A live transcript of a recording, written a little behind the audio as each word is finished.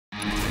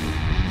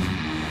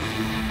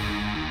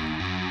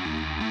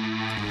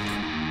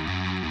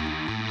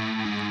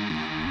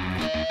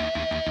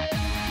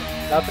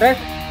La otra es,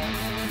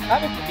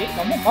 ¿sabes qué?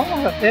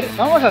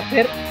 Vamos a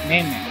hacer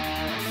memes.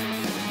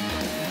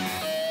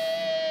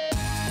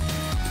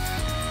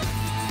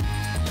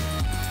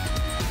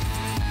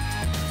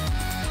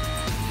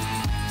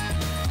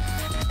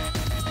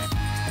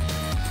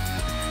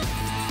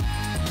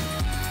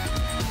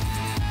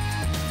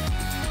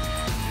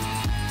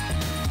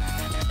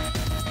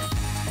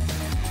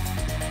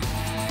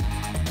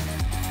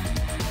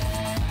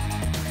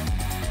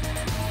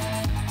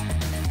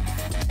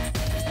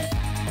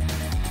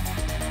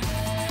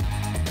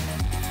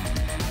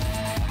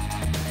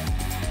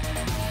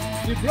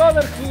 The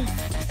Brotherhood.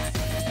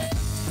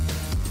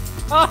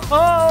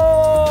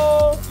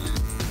 ¡Oh!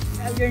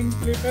 Alguien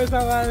clipó esa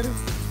madre.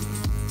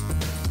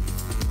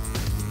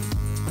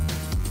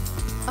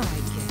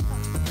 Ay, qué.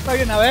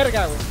 Soy una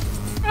verga, güey.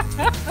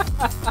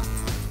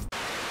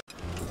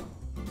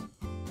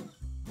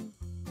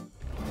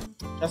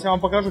 Сейчас я вам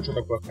покажу, что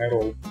такое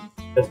хайролл.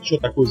 Сейчас еще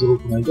такую же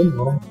руку найдем,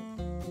 давай.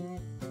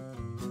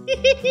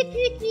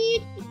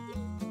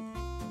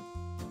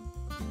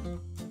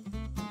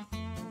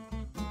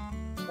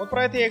 Вот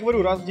про это я и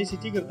говорю, раз в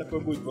 10 игр такое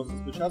будет просто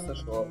случаться,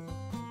 что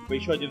типа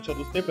еще один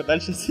shadow step и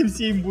дальше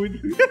 7-7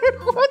 будет.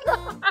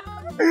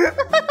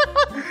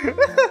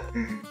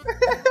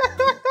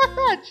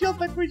 Чел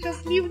такой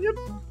сейчас ливнет.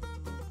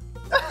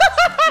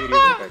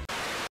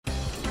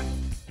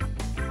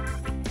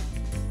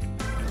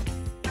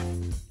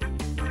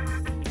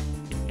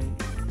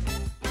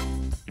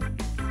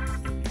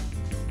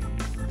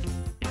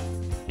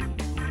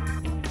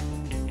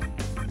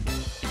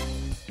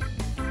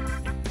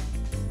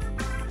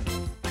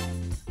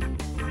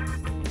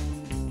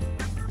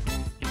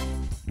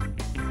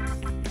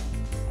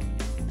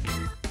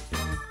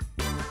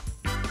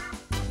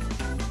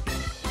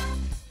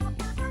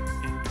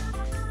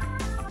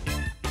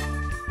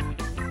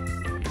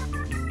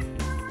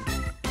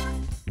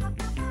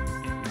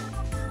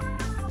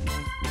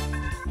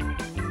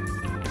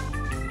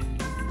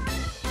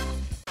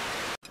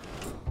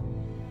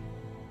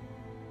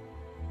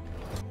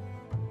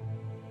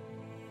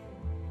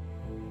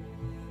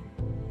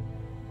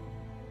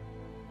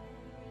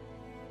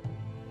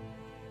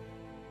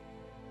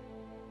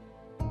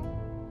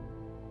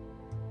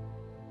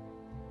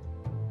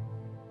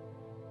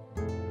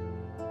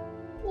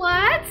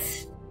 What?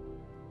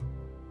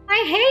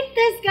 I hate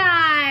this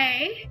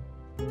guy!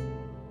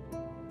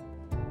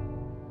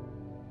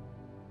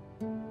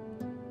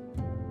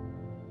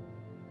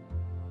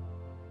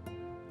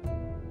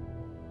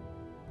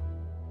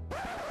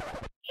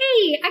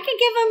 Hey, I can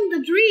give him the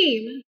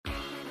dream.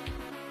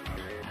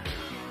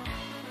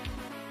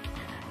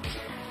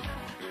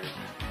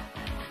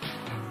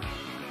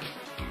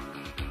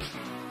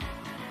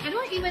 I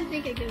don't even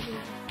think it gives him.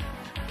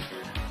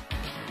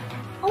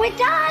 Oh, it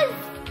does!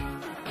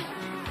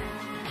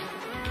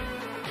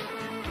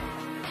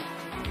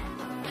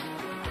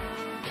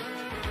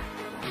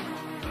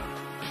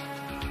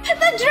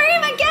 The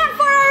dream again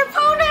for our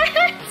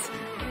opponent!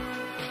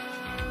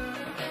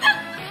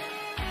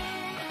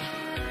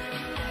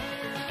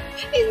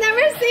 He's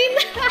never seen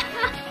that!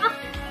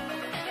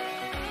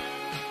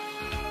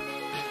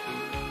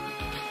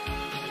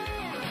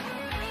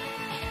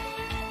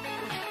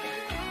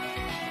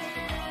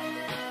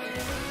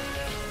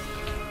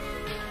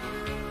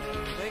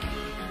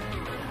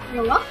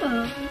 You're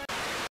welcome.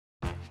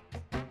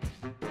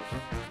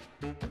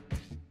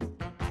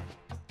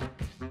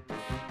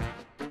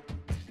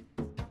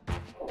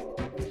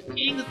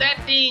 King that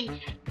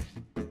thing.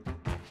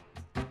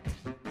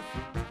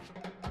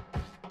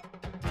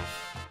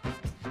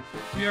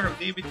 We are a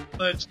bit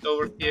pledged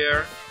over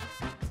here.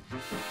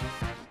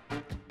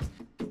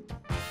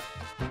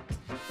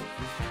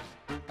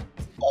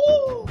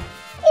 Oh!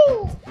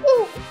 Oh!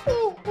 Oh!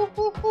 Oh! Oh!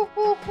 Oh!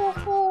 Oh!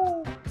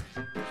 Oh!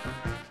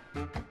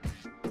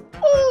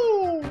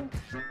 Oh!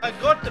 I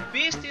got the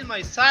beast in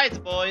my sights,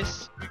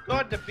 boys. We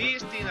got the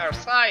beast in our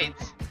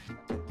sights.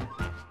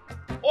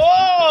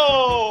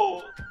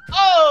 Oh!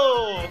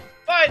 Oh!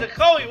 By the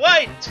holy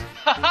white!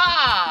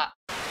 Haha!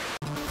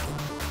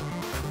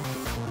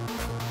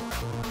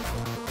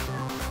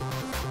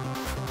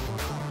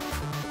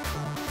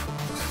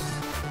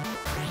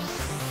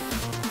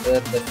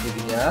 Это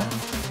фигня.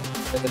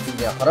 Это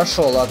фигня.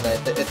 Хорошо, ладно,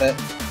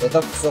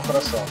 это все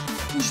хорошо.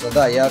 Отлично,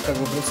 да, я как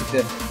бы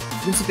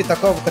в принципе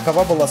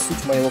такова была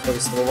суть моего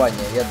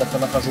повествования. Я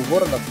нахожу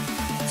воронов,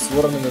 с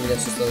воронами у меня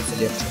все становится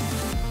легче.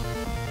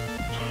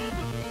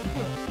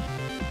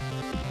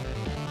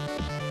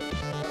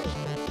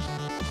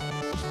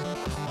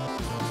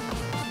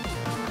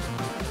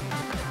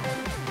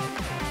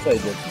 Все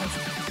идет.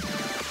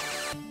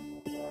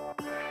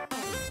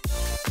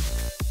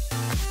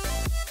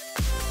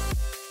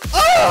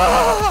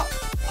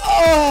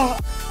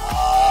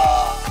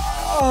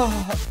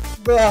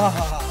 Да.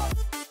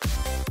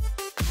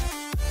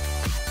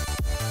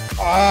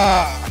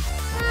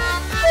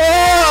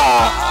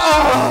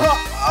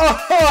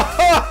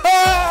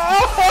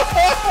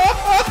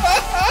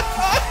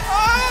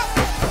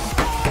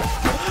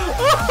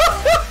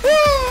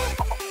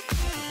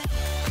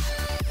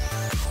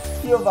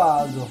 Ебать.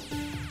 dog.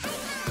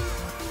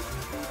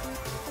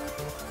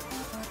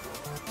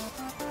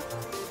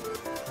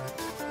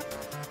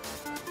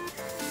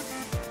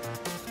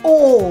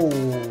 Oh.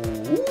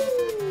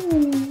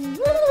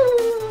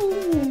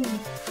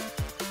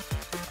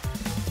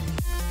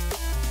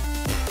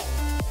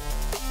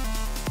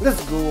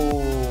 Let's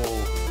go.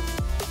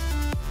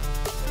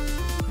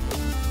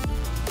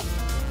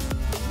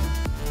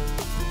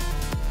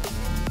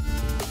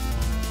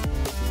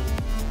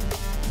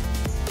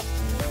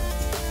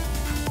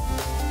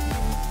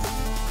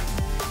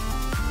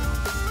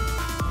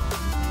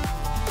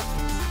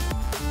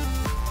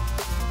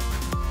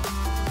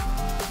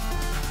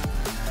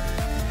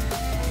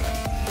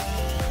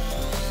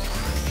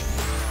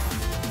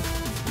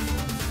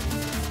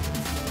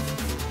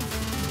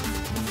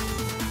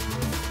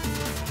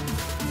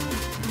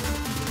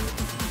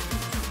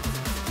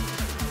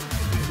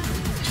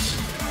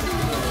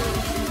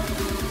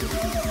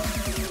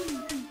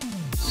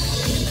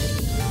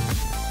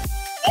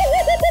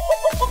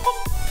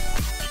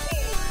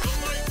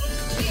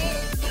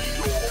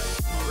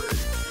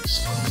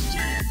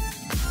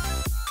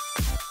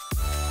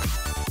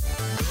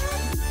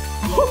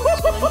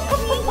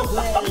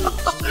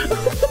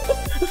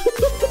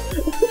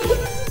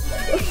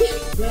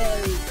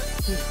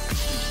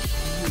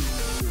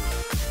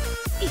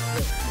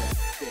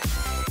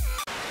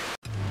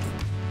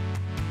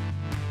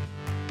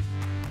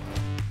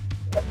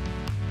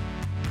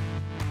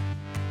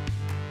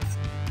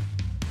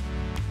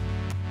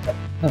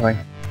 Давай.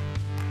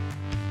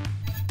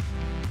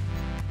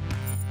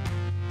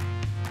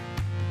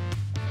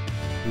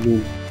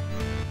 Ну.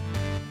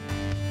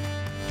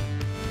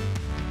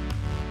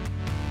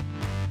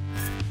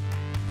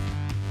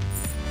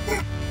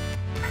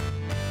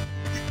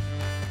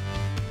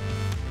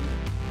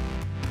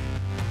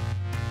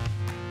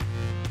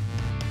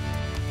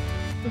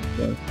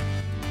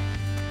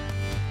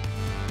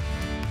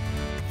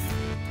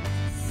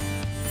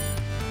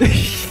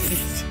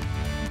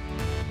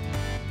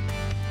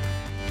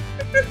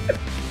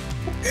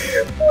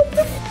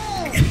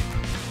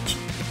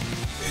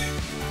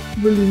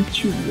 Блин,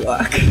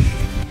 чувак.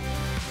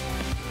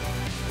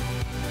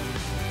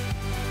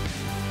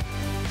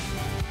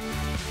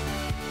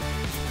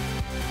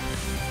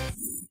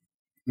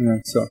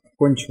 Все,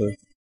 кончилось.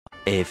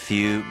 A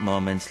few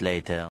moments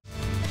later.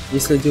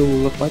 Если я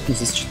делаю лопатник,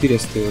 здесь 4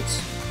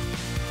 остается.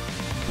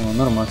 О,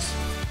 нормас.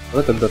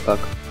 Вот тогда так.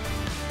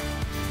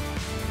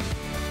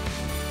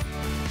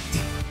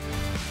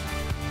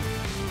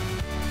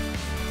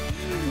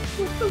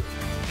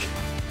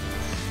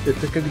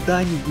 Это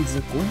когда-нибудь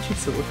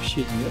закончится?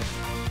 Вообще нет.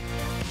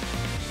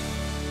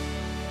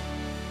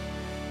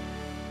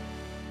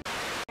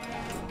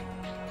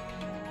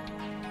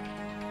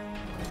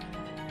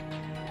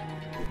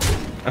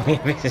 I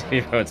mean,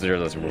 it's zero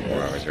less than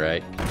 4 hours,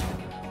 right?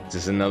 Is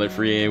this another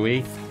free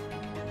AoE?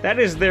 That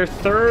is their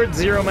third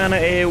 0 mana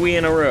AoE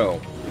in a row.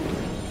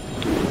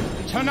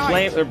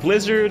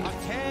 Blizzard,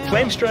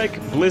 Flame Strike,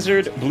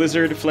 Blizzard,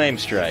 Blizzard, Flame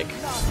Strike.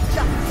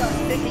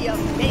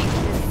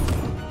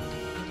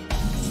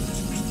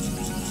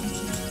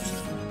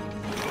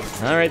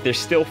 Alright, there's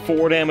still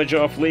 4 damage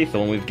off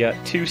lethal, and we've got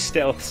 2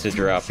 stealths to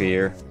drop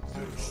here.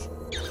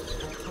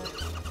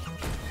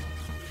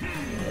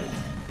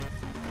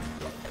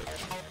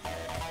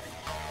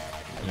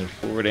 And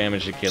 4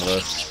 damage to kill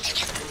us.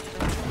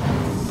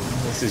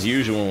 This is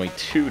usually only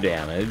 2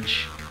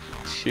 damage.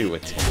 2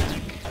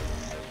 attack.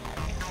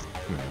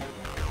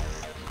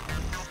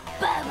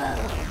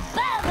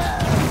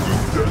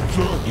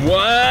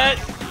 What?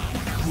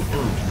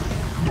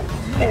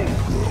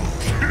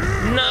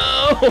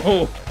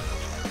 No!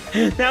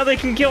 Now they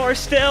can kill our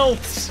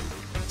stealths!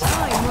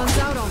 Time runs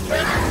out on me.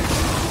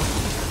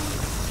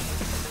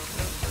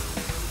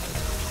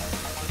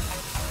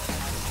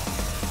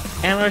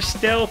 And our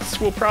stealths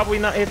will probably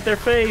not hit their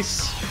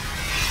face.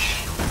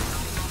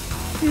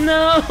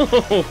 No!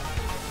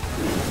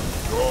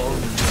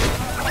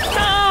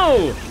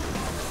 No!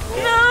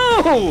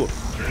 No!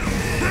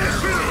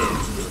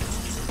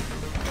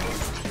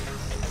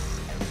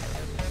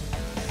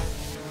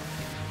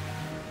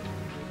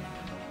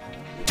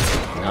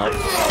 Nope.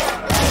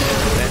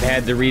 That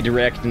had to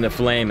redirect in the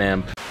flame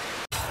amp.